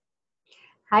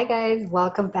Hi, guys.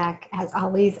 Welcome back. As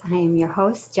always, I am your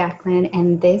host, Jacqueline,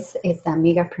 and this is the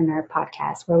Amigapreneur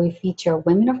podcast, where we feature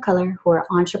women of color who are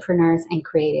entrepreneurs and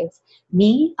creatives.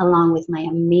 Me, along with my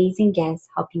amazing guests,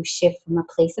 help you shift from a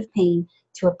place of pain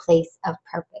to a place of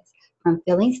purpose, from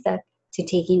feeling stuck to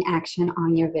taking action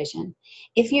on your vision.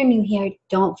 If you're new here,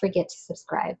 don't forget to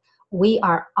subscribe. We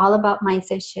are all about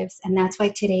mindset shifts, and that's why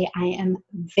today I am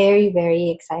very, very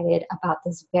excited about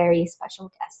this very special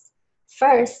guest.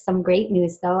 First, some great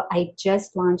news though. I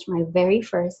just launched my very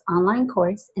first online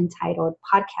course entitled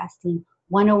Podcasting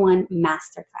 101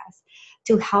 Masterclass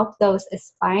to help those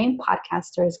aspiring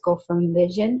podcasters go from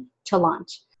vision to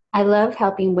launch. I love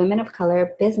helping women of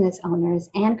color, business owners,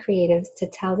 and creatives to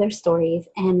tell their stories.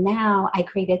 And now I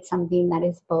created something that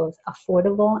is both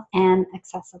affordable and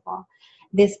accessible.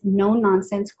 This no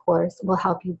nonsense course will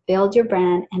help you build your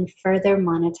brand and further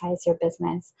monetize your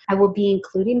business. I will be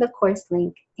including the course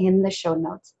link in the show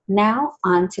notes. Now,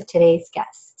 on to today's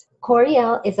guest.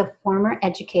 Coriel is a former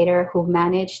educator who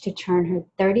managed to turn her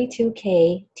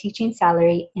 $32K teaching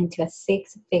salary into a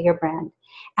six-figure brand.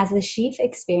 As the Chief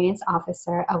Experience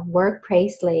Officer of Work Pray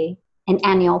Slay, an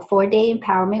annual 4-day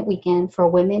empowerment weekend for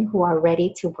women who are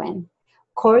ready to win.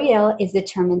 Coriel is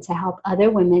determined to help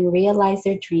other women realize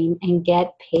their dream and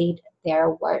get paid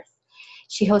their worth.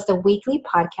 She hosts a weekly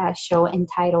podcast show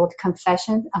entitled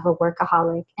Confessions of a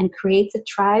Workaholic and creates a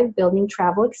tribe-building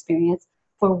travel experience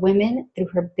for women through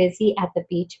her Busy at the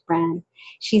Beach brand.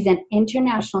 She's an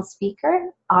international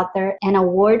speaker, author, and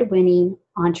award-winning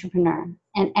entrepreneur,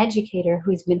 an educator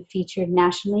who's been featured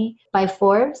nationally by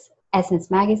Forbes, Essence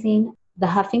Magazine, The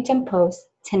Huffington Post,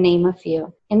 to name a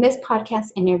few. In this podcast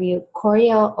interview,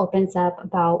 Coriel opens up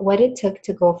about what it took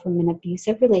to go from an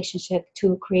abusive relationship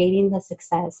to creating the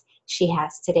success she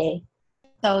has today.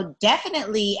 So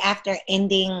definitely after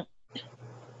ending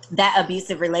that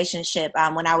abusive relationship,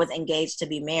 when I was engaged to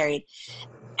be married,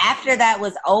 after that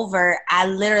was over, I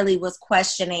literally was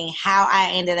questioning how I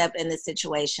ended up in this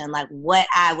situation, like what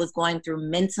I was going through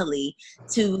mentally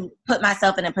to put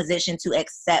myself in a position to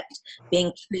accept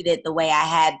being treated the way I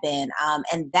had been.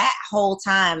 And that whole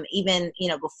time, even,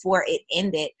 before it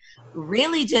ended,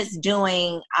 really just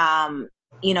doing,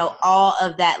 all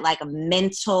of that like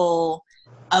mental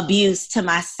abuse to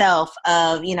myself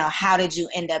of, how did you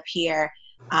end up here?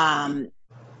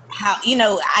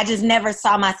 I just never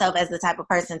saw myself as the type of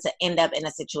person to end up in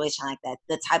a situation like that,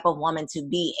 the type of woman to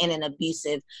be in an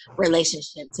abusive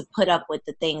relationship, to put up with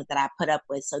the things that I put up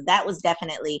with. So that was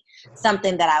definitely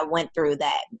something that I went through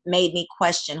that made me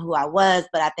question who I was.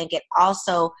 But I think it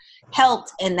also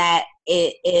helped in that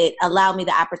it allowed me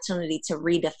the opportunity to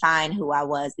redefine who I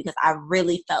was, because I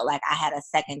really felt like I had a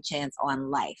second chance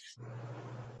on life.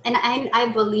 And I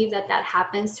believe that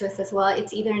happens to us as well.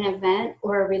 It's either an event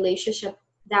or a relationship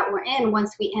that we're in.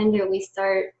 Once we end it, we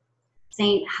start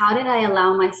saying, how did I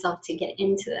allow myself to get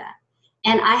into that?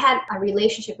 And I had a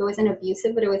relationship. It wasn't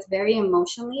abusive, but it was very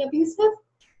emotionally abusive.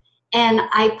 And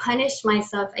I punished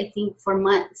myself, I think, for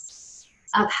months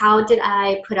of how did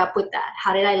I put up with that?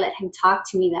 How did I let him talk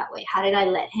to me that way? How did I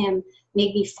let him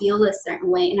make me feel a certain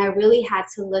way? And I really had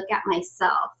to look at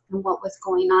myself and what was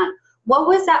going on. What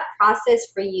was that process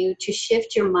for you to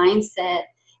shift your mindset?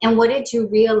 And what did you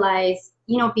realize,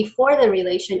 before the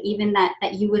relation, even that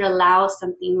you would allow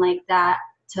something like that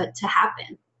to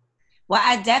happen? Well,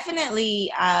 I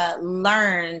definitely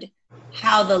learned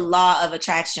how the law of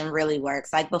attraction really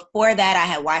works. Like before that, I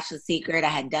had watched The Secret. I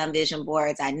had done vision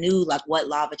boards. I knew like what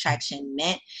law of attraction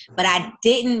meant, but I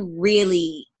didn't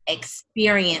really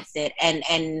experience it and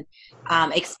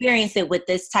experience it with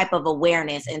this type of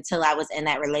awareness until I was in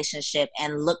that relationship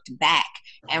and looked back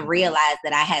and realized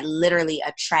that I had literally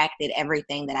attracted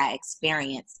everything that I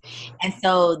experienced. And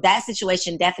so that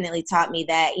situation definitely taught me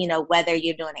that, whether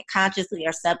you're doing it consciously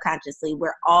or subconsciously,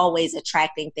 we're always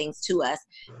attracting things to us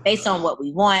based on what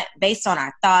we want, based on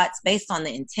our thoughts, based on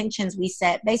the intentions we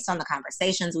set, based on the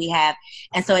conversations we have.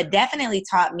 And so it definitely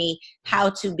taught me how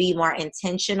to be more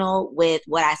intentional with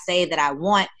what I say that I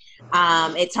want.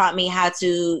 It taught me how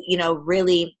to,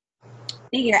 really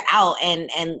figure out and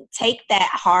take that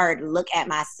hard look at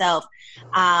myself,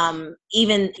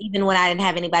 even when I didn't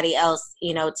have anybody else,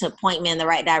 to point me in the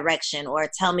right direction or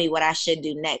tell me what I should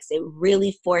do next. It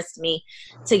really forced me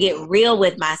to get real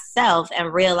with myself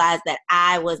and realize that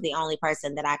I was the only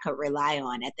person that I could rely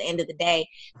on. At the end of the day,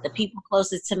 the people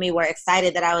closest to me were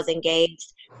excited that I was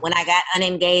engaged. When I got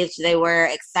unengaged, they were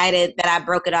excited that I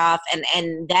broke it off.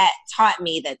 And that taught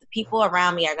me that the people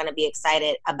around me are going to be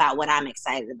excited about what I'm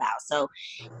excited about. So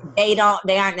they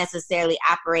aren't necessarily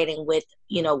operating with,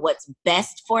 what's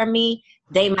best for me.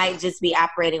 they might just be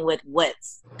operating with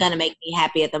what's going to make me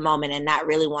happy at the moment and not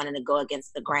really wanting to go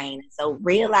against the grain. So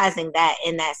realizing that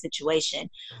in that situation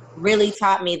really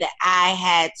taught me that I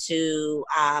had to,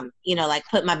 like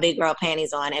put my big girl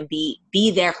panties on and be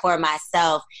there for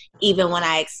myself, even when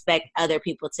I expect other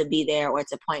people to be there or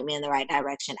to point me in the right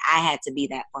direction. I had to be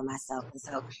that for myself. And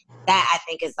so that, I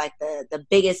think, is like the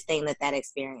biggest thing that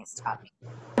experience taught me.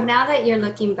 Now that you're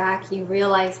looking back, you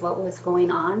realize what was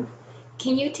going on.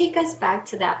 Can you take us back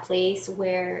to that place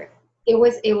where it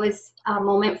was a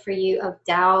moment for you of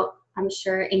doubt, I'm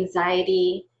sure,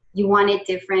 anxiety, you wanted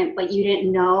different, but you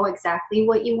didn't know exactly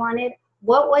what you wanted?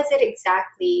 What was it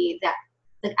exactly that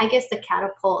I guess the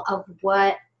catapult of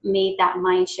what made that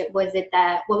mind shift? What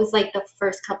was like the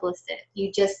first couple of steps?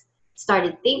 You just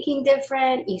started thinking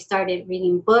different, you started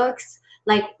reading books.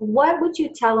 Like, what would you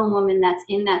tell a woman that's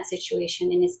in that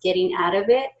situation and is getting out of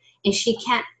it? And she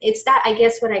can't, it's that, I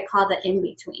guess, what I call the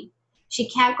in-between. She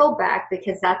can't go back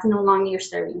because that's no longer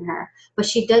serving her, but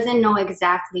she doesn't know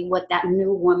exactly what that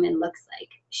new woman looks like.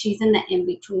 She's in the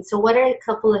in-between. So what are a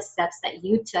couple of steps that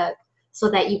you took so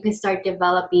that you can start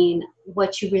developing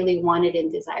what you really wanted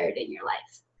and desired in your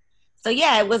life? So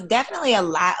yeah, it was definitely a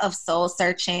lot of soul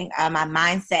searching. My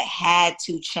mindset had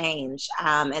to change.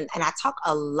 And I talk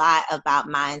a lot about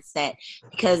mindset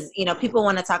because, people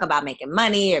want to talk about making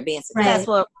money or being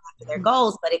successful, right, or their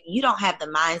goals. But if you don't have the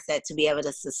mindset to be able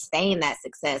to sustain that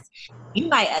success, you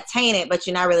might attain it, but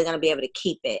you're not really going to be able to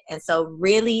keep it. And so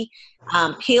really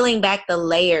peeling back the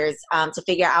layers to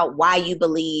figure out why you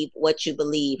believe what you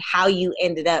believe, how you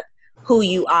ended up who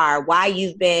you are, why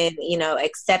you've been,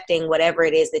 accepting whatever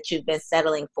it is that you've been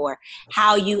settling for,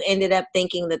 how you ended up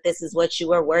thinking that this is what you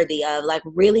were worthy of, like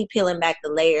really peeling back the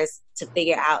layers to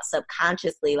figure out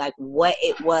subconsciously, like what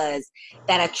it was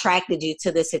that attracted you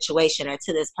to this situation or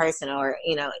to this person or,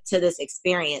 to this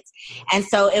experience. And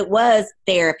so it was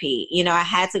therapy. I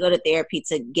had to go to therapy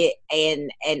to get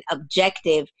an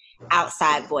objective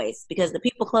outside voice because the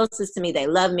people closest to me, they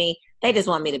love me. They just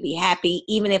want me to be happy.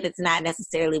 Even if it's not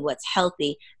necessarily what's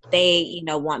healthy, they,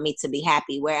 want me to be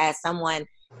happy. Whereas someone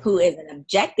who is an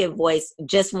objective voice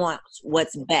just wants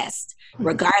what's best,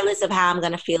 regardless of how I'm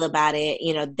going to feel about it.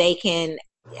 They can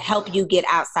help you get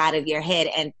outside of your head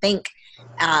and think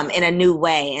in a new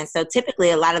way. And so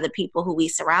typically a lot of the people who we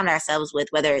surround ourselves with,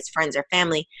 whether it's friends or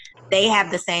family, they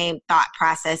have the same thought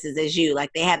processes as you.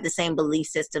 Like they have the same belief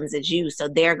systems as you. So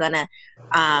they're going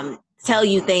to tell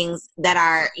you things that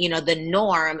are, the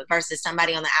norm versus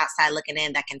somebody on the outside looking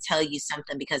in that can tell you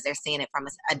something because they're seeing it from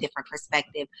a different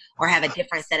perspective or have a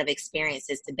different set of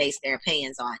experiences to base their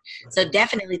opinions on. So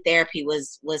definitely therapy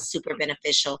was super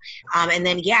beneficial. And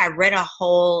then, I read a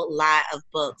whole lot of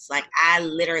books. Like I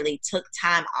literally took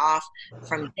time off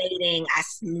from dating. I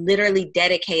literally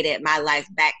dedicated my life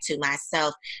back to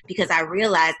myself because I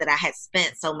realized that I had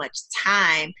spent so much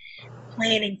time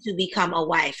planning to become a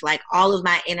wife. Like all of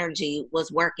my energy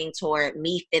was working toward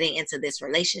me fitting into this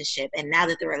relationship. And now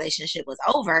that the relationship was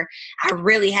over, I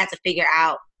really had to figure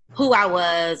out who I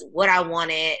was, what I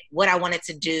wanted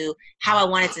to do, how I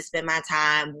wanted to spend my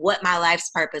time, what my life's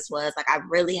purpose was. Like I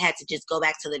really had to just go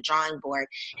back to the drawing board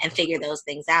and figure those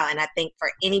things out. And I think for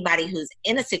anybody who's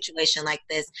in a situation like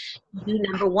this, you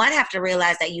number one have to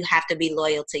realize that you have to be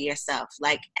loyal to yourself.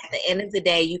 Like at the end of the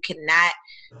day, you cannot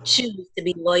choose to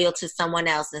be loyal to someone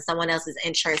else and someone else's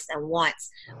interests and wants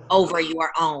over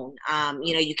your own.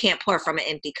 You can't pour from an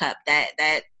empty cup.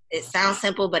 That it sounds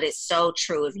simple, but it's so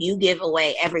true. If you give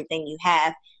away everything you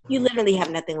have, you literally have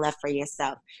nothing left for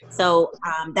yourself. So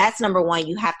that's number one.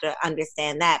 You have to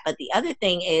understand that. But the other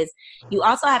thing is you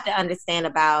also have to understand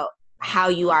about how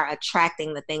you are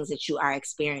attracting the things that you are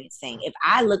experiencing. If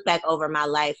I look back over my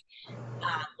life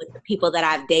with the people that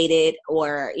I've dated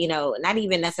or, not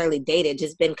even necessarily dated,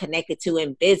 just been connected to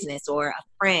in business or a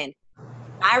friend,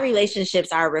 my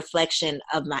relationships are a reflection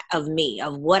of me,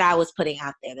 of what I was putting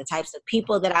out there. The types of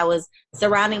people that I was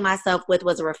surrounding myself with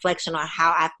was a reflection on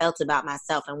how I felt about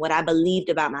myself and what I believed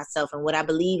about myself and what I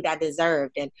believed I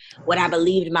deserved and what I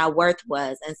believed my worth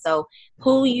was. And so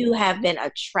who you have been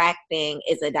attracting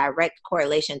is a direct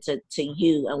correlation to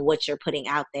you and what you're putting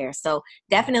out there. So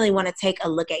definitely want to take a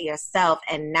look at yourself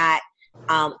and not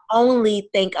only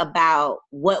think about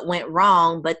what went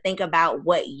wrong, but think about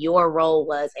what your role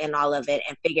was in all of it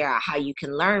and figure out how you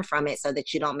can learn from it so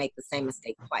that you don't make the same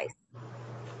mistake twice.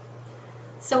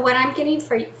 So what I'm getting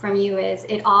from you is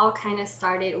it all kind of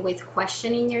started with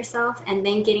questioning yourself and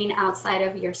then getting outside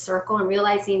of your circle and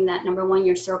realizing that number one,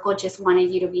 your circle just wanted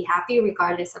you to be happy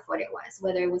regardless of what it was,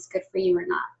 whether it was good for you or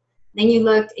not. Then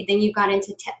you got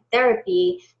into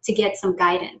therapy to get some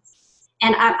guidance.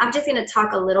 And I'm just going to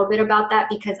talk a little bit about that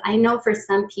because I know for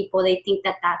some people, they think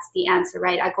that that's the answer,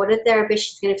 right? I go to a therapist,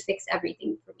 she's going to fix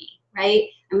everything for me, right?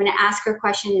 I'm going to ask her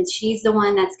questions and she's the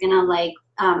one that's going to like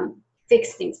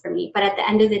fix things for me. But at the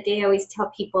end of the day, I always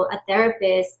tell people a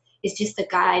therapist is just a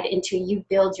guide until you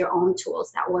build your own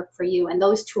tools that work for you. And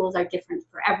those tools are different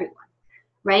for everyone,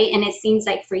 right? And it seems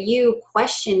like for you,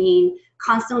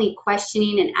 constantly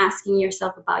questioning and asking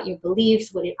yourself about your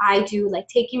beliefs, what did I do? Like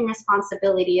taking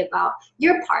responsibility about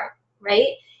your part, right?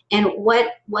 And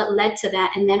what led to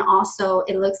that. And then also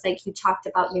it looks like you talked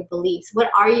about your beliefs. What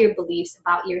are your beliefs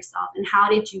about yourself? And how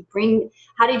did you bring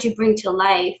to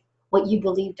life what you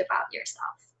believed about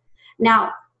yourself?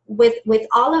 Now, with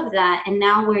all of that, and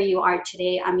now where you are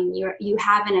today, I mean, you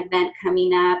have an event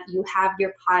coming up, you have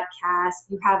your podcast,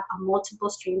 you have multiple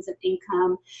streams of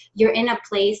income. You're in a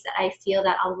place that I feel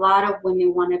that a lot of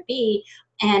women want to be.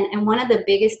 And one of the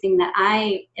biggest thing that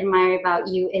I admire about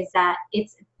you is that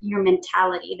it's your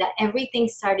mentality, that everything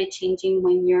started changing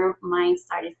when your mind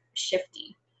started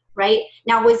shifting. Right?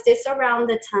 Now, was this around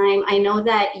the time, I know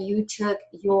that you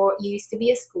used to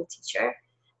be a school teacher,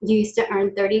 you used to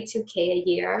earn $32K a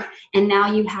year, and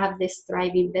now you have this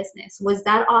thriving business. Was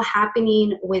that all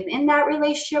happening within that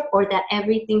relationship, or that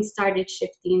everything started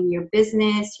shifting, your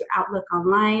business, your outlook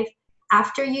on life,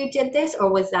 after you did this,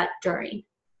 or was that during?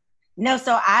 No,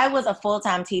 so I was a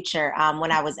full-time teacher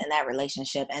when I was in that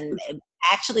relationship. And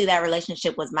actually that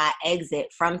relationship was my exit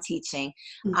from teaching.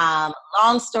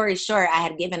 Long story short, I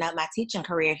had given up my teaching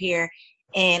career here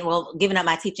given up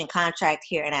my teaching contract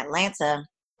here in Atlanta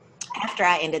after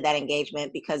I ended that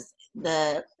engagement, because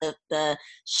the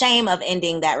shame of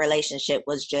ending that relationship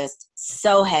was just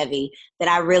so heavy that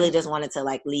I really just wanted to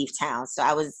like leave town. So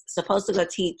I was supposed to go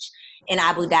teach in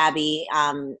Abu Dhabi.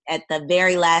 At the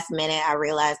very last minute, I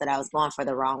realized that I was going for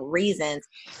the wrong reasons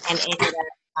and ended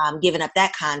up giving up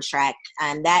that contract.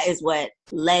 And that is what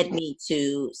led me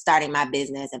to starting my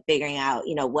business and figuring out,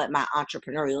 what my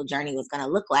entrepreneurial journey was going to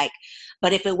look like.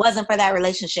 But if it wasn't for that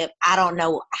relationship, I don't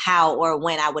know how or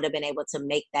when I would have been able to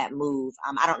make that move.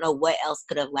 I don't know what else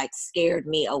could have like scared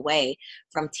me away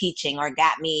from teaching or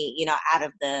got me, out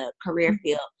of the career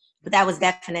field. But that was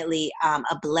definitely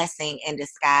a blessing in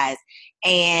disguise.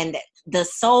 And the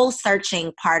soul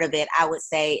searching part of it, I would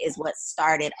say, is what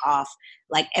started off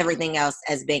like everything else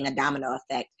as being a domino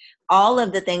effect. All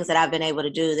of the things that I've been able to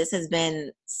do, this has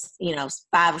been,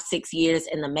 5 or 6 years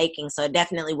in the making. So it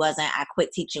definitely wasn't, I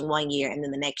quit teaching 1 year and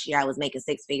then the next year I was making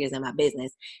 6 figures in my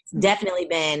business. It's definitely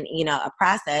been, a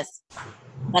process.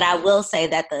 But I will say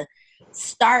that the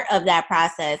start of that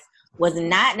process was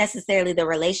not necessarily the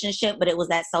relationship, but it was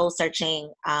that soul searching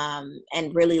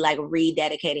and really like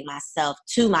rededicating myself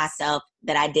to myself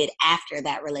that I did after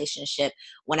that relationship,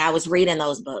 when I was reading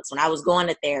those books, when I was going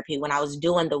to therapy, when I was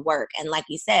doing the work. And like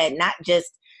you said, not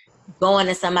just going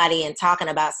to somebody and talking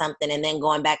about something and then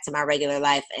going back to my regular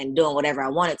life and doing whatever I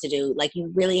wanted to do. Like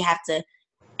you really have to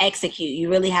execute. You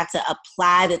really have to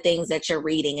apply the things that you're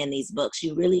reading in these books.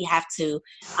 You really have to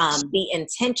be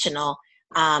intentional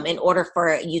in order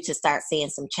for you to start seeing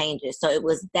some changes. So it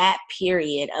was that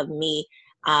period of me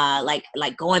like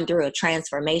going through a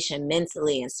transformation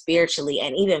mentally and spiritually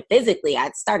and even physically.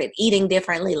 I started eating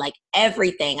differently, like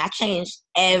everything. I changed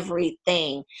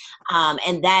everything.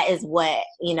 And that is what,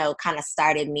 kind of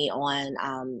started me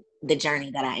on the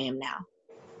journey that I am now.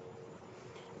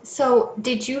 So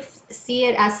did you see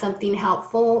it as something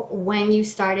helpful when you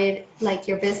started like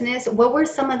your business? What were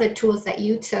some of the tools that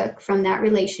you took from that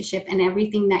relationship and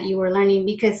everything that you were learning?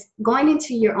 Because going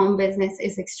into your own business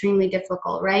is extremely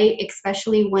difficult, right?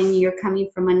 Especially when you're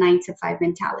coming from a 9-to-5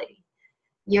 mentality.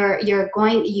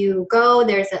 You go,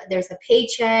 there's a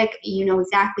paycheck, you know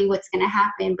exactly what's going to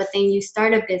happen, but then you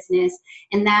start a business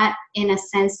and that in a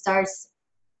sense starts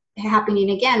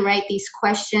happening again, right? These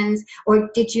questions, or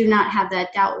did you not have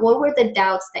that doubt? What were the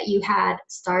doubts that you had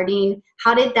starting?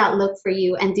 How did that look for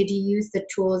you? And did you use the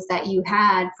tools that you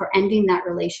had for ending that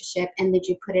relationship? And did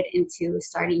you put it into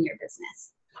starting your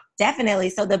business? Definitely.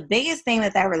 So the biggest thing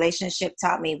that relationship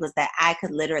taught me was that I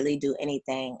could literally do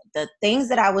anything. The things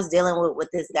that I was dealing with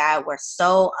this guy were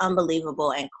so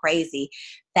unbelievable and crazy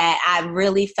that I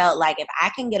really felt like if I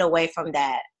can get away from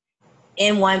that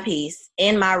in one piece,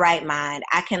 in my right mind,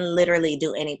 I can literally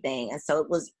do anything. And so it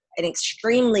was an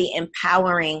extremely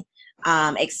empowering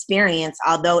experience,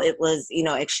 although it was,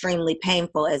 extremely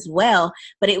painful as well.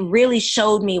 But it really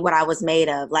showed me what I was made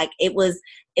of. Like it was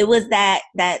that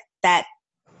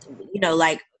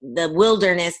like the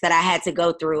wilderness that I had to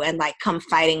go through and like come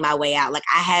fighting my way out. Like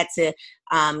I had to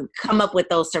come up with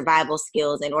those survival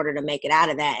skills in order to make it out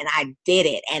of that. And I did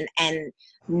it. And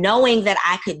knowing that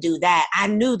I could do that, I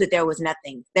knew that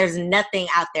there's nothing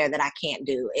out there that I can't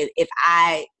do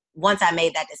once I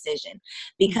made that decision.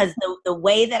 Because the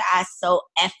way that I so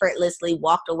effortlessly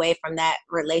walked away from that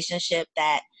relationship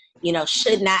that,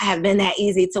 should not have been that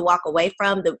easy to walk away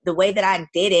from, the way that I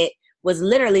did it was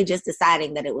literally just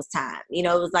deciding that it was time. It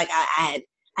was like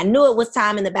I knew it was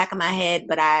time in the back of my head,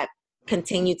 but I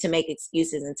continued to make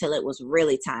excuses until it was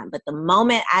really time. But the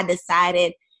moment I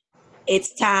decided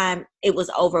it's time, it was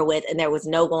over with, and there was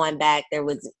no going back. There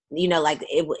was,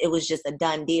 it was just a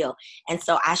done deal. And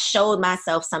so I showed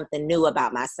myself something new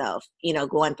about myself,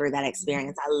 going through that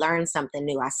experience. I learned something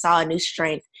new. I saw a new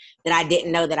strength that I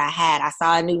didn't know that I had. I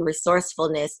saw a new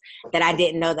resourcefulness that I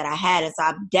didn't know that I had. And so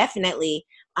I've definitely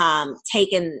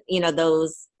taken,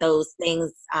 those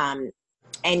things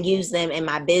and use them in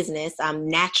my business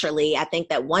naturally. I think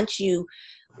that once you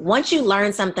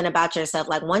learn something about yourself,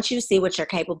 like once you see what you're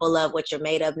capable of, what you're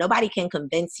made of, nobody can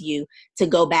convince you to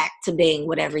go back to being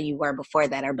whatever you were before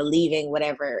that, or believing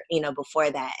whatever,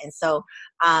 before that. And so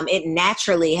it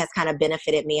naturally has kind of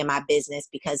benefited me in my business,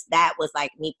 because that was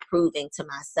like me proving to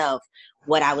myself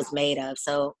what I was made of.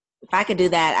 So if I could do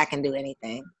that, I can do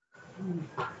anything.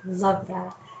 Love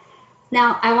that.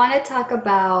 Now, I want to talk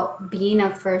about being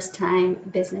a first-time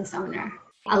business owner.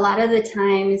 A lot of the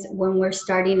times when we're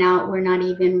starting out, we're not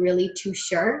even really too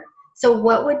sure. So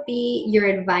what would be your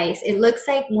advice? It looks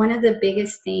like one of the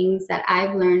biggest things that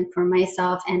I've learned for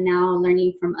myself, and now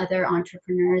learning from other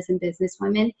entrepreneurs and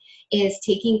businesswomen, is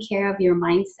taking care of your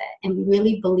mindset and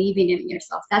really believing in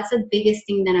yourself. That's the biggest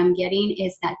thing that I'm getting,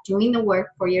 is that doing the work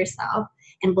for yourself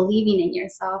and believing in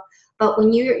yourself. But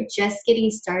when you're just getting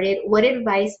started, what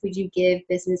advice would you give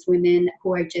businesswomen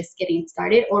who are just getting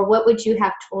started, or what would you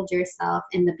have told yourself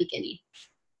in the beginning?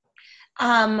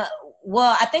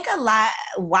 Well, I think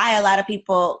why a lot of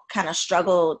people kind of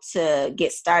struggle to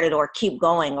get started or keep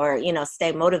going, or,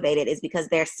 stay motivated, is because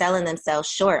they're selling themselves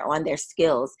short on their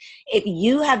skills. If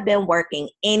you have been working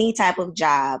any type of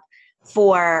job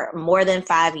for more than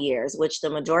 5 years, which the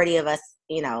majority of us,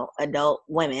 adult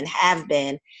women have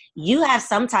been, you have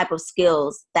some type of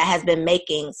skills that has been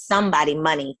making somebody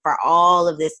money for all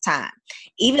of this time.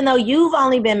 Even though you've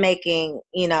only been making,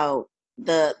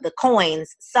 the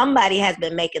coins, somebody has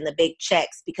been making the big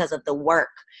checks because of the work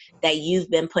that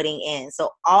you've been putting in.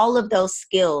 So all of those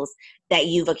skills that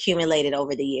you've accumulated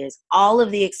over the years, all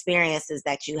of the experiences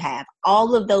that you have,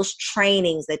 all of those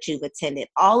trainings that you've attended,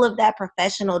 all of that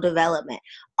professional development,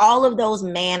 all of those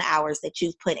man hours that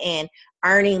you've put in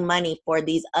earning money for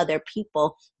these other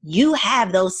people, you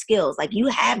have those skills. Like, you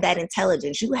have that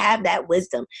intelligence, you have that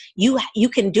wisdom. You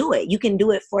can do it. You can do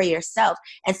it for yourself.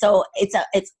 And so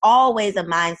it's always a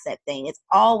mindset thing. It's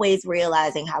always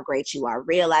realizing how great you are,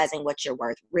 realizing what you're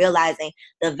worth, realizing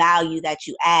the value that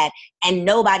you add, and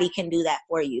nobody can do that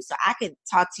for you. So I could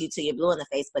talk to you till you're blue in the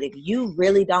face, but if you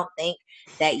really don't think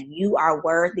that you are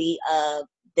worthy of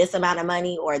this amount of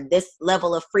money, or this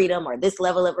level of freedom, or this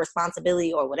level of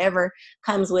responsibility, or whatever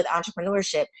comes with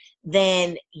entrepreneurship,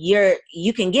 then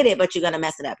you can get it, but you're going to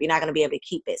mess it up. You're not going to be able to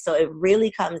keep it. So it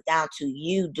really comes down to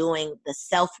you doing the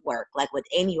self-work, like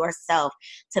within yourself,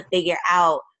 to figure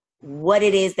out what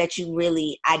it is that you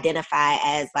really identify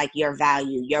as like your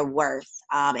value, your worth,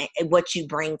 and what you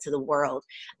bring to the world.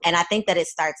 And I think that it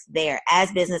starts there.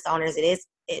 As business owners,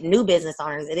 new business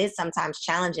owners, it is sometimes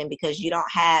challenging, because you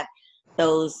don't have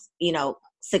those,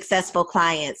 successful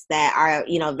clients that are,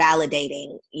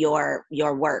 validating your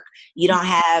work. You don't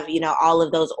have, all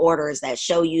of those orders that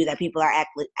show you that people are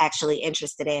actually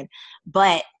interested in.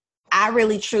 But I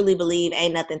really truly believe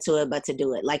ain't nothing to it but to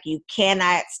do it. Like, you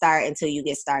cannot start until you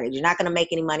get started. You're not going to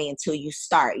make any money until you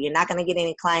start. You're not going to get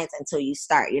any clients until you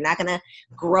start. You're not going to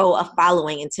grow a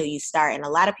following until you start. And a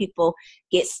lot of people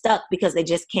get stuck because they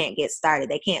just can't get started.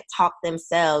 They can't talk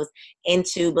themselves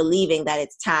into believing that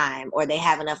it's time, or they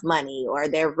have enough money, or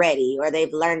they're ready, or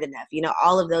they've learned enough.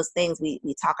 All of those things we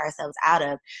talk ourselves out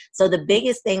of. So the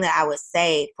biggest thing that I would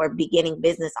say for beginning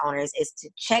business owners is to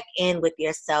check in with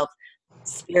yourself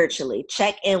spiritually.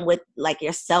 Check in with like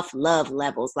your self-love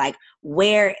levels. Like,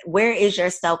 where is your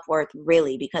self-worth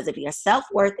really? Because if your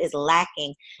self-worth is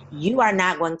lacking, you are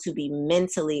not going to be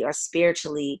mentally or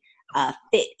spiritually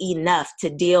fit enough to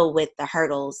deal with the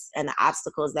hurdles and the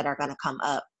obstacles that are going to come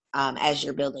up as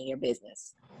you're building your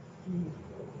business.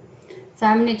 So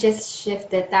I'm going to just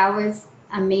shift it. That was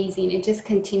amazing. It just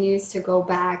continues to go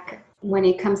back when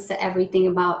it comes to everything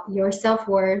about your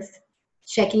self-worth,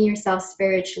 checking yourself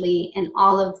spiritually, and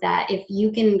all of that. If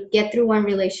you can get through one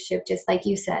relationship, just like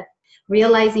you said,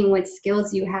 realizing what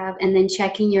skills you have, and then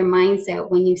checking your mindset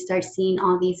when you start seeing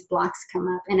all these blocks come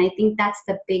up. And I think that's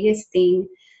the biggest thing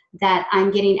that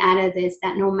I'm getting out of this,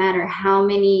 that no matter how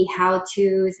many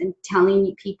how-tos and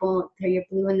telling people that you're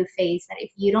blue in the face, that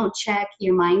if you don't check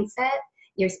your mindset,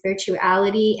 your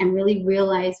spirituality, and really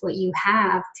realize what you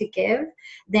have to give,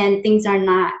 then things are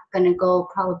not going to go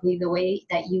probably the way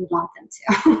that you want them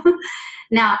to.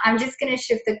 Now, I'm just going to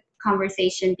shift the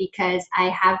conversation because I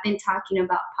have been talking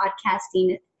about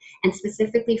podcasting, and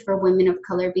specifically for women of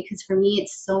color, because for me,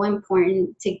 it's so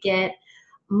important to get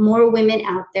more women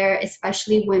out there,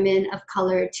 especially women of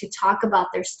color, to talk about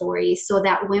their stories, so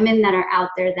that women that are out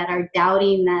there that are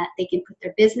doubting that they can put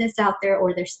their business out there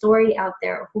or their story out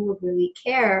there, or who would really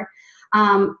care.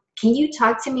 Can you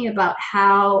talk to me about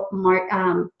how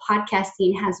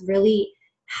podcasting has really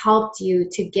helped you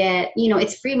to get,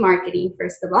 it's free marketing,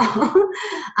 first of all.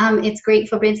 It's great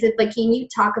for business, but can you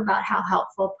talk about how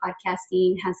helpful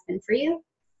podcasting has been for you?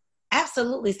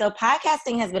 Absolutely. So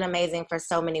podcasting has been amazing for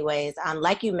so many ways.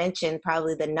 Like you mentioned,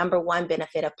 probably the number one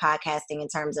benefit of podcasting in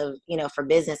terms of, for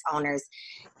business owners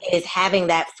is having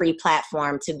that free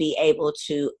platform to be able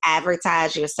to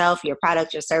advertise yourself, your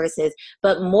product, your services.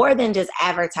 But more than just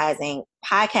advertising,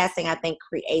 podcasting, I think,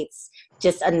 creates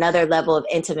just another level of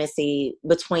intimacy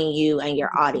between you and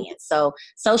your audience. So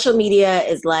social media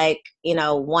is like,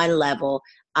 one level.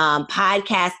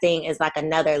 Podcasting is like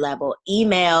another level.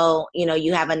 Email,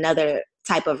 you have another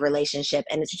type of relationship,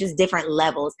 and it's just different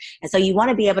levels. And so you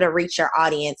want to be able to reach your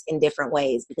audience in different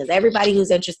ways, because everybody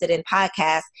who's interested in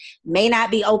podcasts may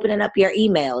not be opening up your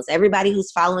emails. Everybody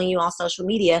who's following you on social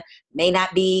media may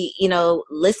not be,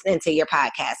 listening to your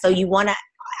podcast. So you want to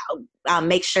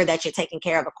make sure that you're taken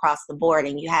care of across the board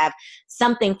and you have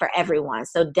something for everyone.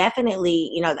 So definitely,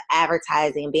 the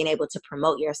advertising, being able to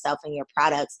promote yourself and your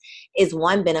products is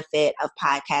one benefit of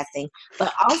podcasting,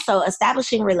 but also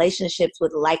establishing relationships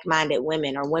with like-minded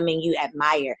women or women you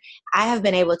admire. I have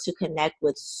been able to connect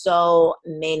with so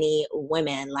many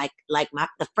women, like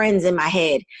the friends in my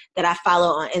head that I follow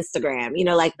on Instagram,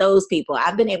 like those people.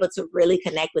 I've been able to really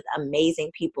connect with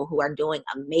amazing people who are doing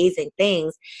amazing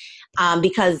things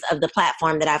because of the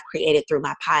platform that I've created through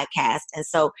my podcast. And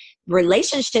so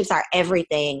relationships are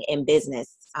everything in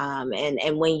business.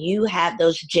 And when you have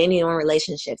those genuine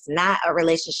relationships, not a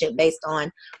relationship based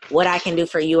on what I can do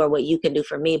for you or what you can do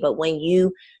for me, but when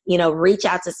you reach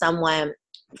out to someone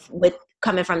with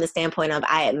coming from the standpoint of,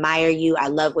 I admire you, I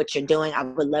love what you're doing, I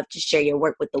would love to share your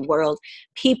work with the world.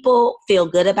 People feel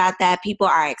good about that. People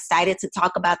are excited to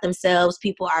talk about themselves.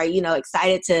 People are,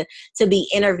 excited to be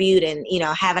interviewed and,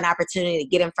 have an opportunity to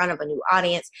get in front of a new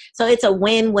audience. So it's a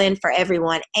win-win for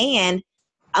everyone. And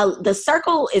the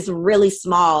circle is really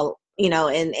small,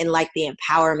 in like the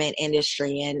empowerment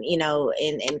industry and,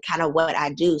 in kind of what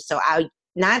I do. So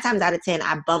 9 times out of 10,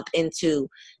 I bump into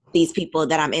these people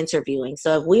that I'm interviewing.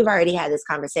 So if we've already had this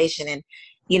conversation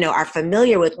and, are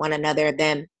familiar with one another,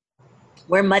 then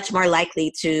we're much more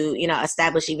likely to,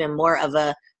 establish even more of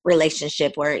a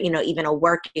relationship or, even a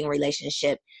working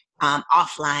relationship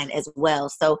offline as well.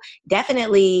 So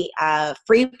definitely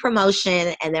free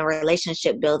promotion and then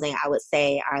relationship building, I would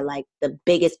say, are like the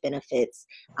biggest benefits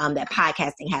that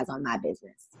podcasting has on my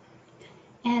business.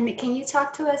 And can you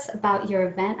talk to us about your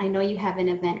event? I know you have an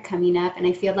event coming up, and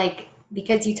I feel like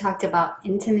because you talked about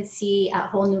intimacy, a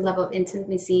whole new level of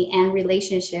intimacy and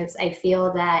relationships, I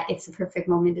feel that it's a perfect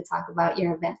moment to talk about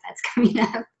your event that's coming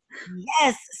up.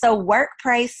 Yes. So Work,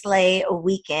 Pray, Slay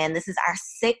Weekend. This is our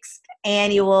 6th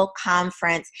annual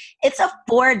conference. It's a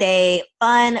 4-day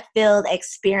fun-filled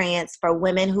experience for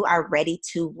women who are ready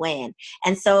to win.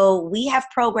 And so we have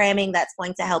programming that's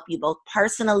going to help you both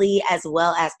personally as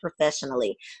well as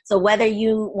professionally. So whether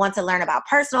you want to learn about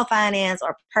personal finance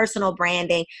or personal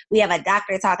branding, we have a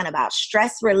doctor talking about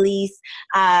stress release.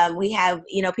 We have,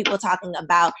 people talking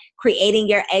about creating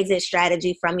your exit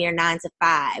strategy from your 9 to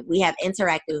 5. We have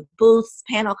interactive booths,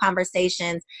 panel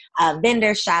conversations,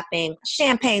 vendor shopping,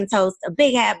 champagne toast, a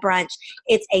big hat brunch.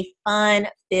 It's a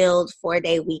fun-filled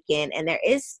 4-day weekend, and there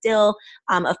is still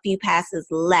a few passes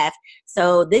left.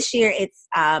 So this year it's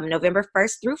November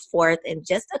 1st through 4th in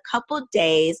just a couple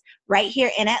days right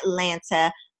here in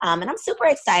Atlanta. And I'm super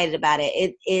excited about it.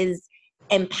 It is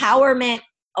empowerment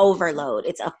overload.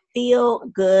 It's a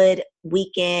feel-good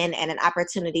weekend and an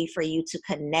opportunity for you to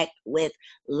connect with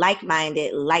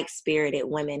like-minded, like-spirited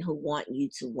women who want you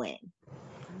to win.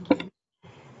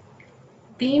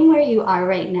 Being where you are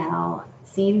right now,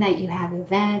 seeing that you have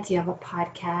events, you have a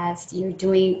podcast, you're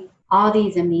doing all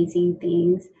these amazing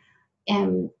things,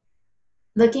 and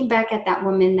looking back at that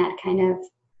woman that kind of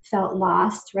felt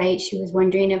lost, right? She was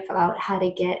wondering about how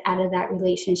to get out of that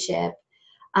relationship.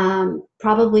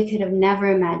 Probably could have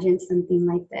never imagined something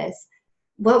like this.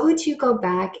 What would you go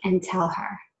back and tell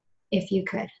her if you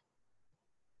could?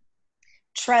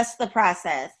 Trust the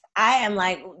process. I am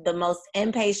like the most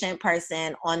impatient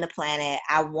person on the planet.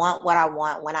 I want what I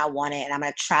want when I want it, and I'm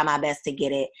going to try my best to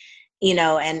get it.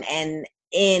 And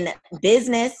in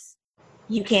business,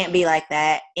 you can't be like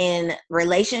that. In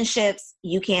relationships,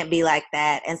 you can't be like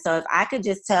that. And so if I could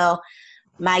just tell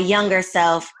my younger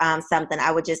self something,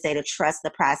 I would just say to trust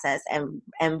the process and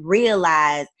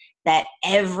realize that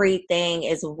everything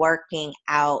is working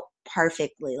out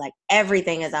perfectly. Like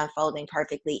everything is unfolding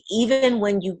perfectly, even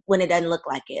when it doesn't look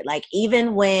like it. Like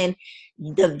even when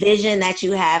the vision that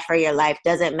you have for your life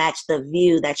doesn't match the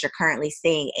view that you're currently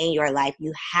seeing in your life,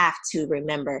 you have to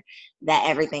remember that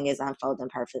everything is unfolding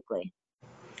perfectly.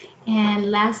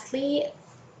 And lastly,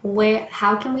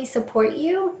 how can we support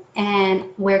you and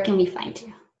where can we find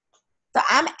you? So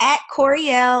I'm at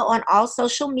Coriel on all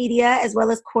social media, as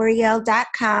well as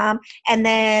Coriel.com. And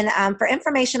then for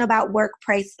information about Work,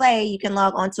 Pray, Slay, you can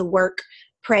log on to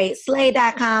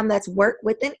workprayslay.com. That's work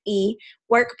with an E.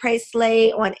 Work, Pray,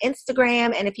 Slay on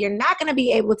Instagram. And if you're not going to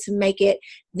be able to make it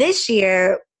this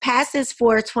year, passes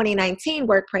for 2019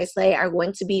 Work, Pray, Slay are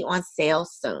going to be on sale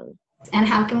soon. And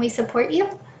how can we support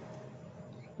you?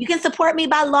 You can support me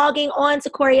by logging on to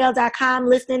Coriel.com,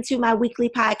 listening to my weekly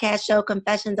podcast show,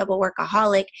 Confessions of a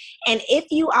Workaholic. And if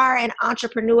you are an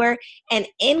entrepreneur and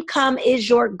income is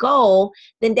your goal,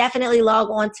 then definitely log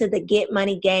on to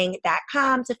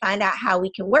thegetmoneygang.com to find out how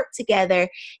we can work together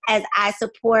as I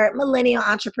support millennial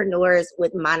entrepreneurs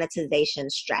with monetization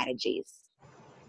strategies.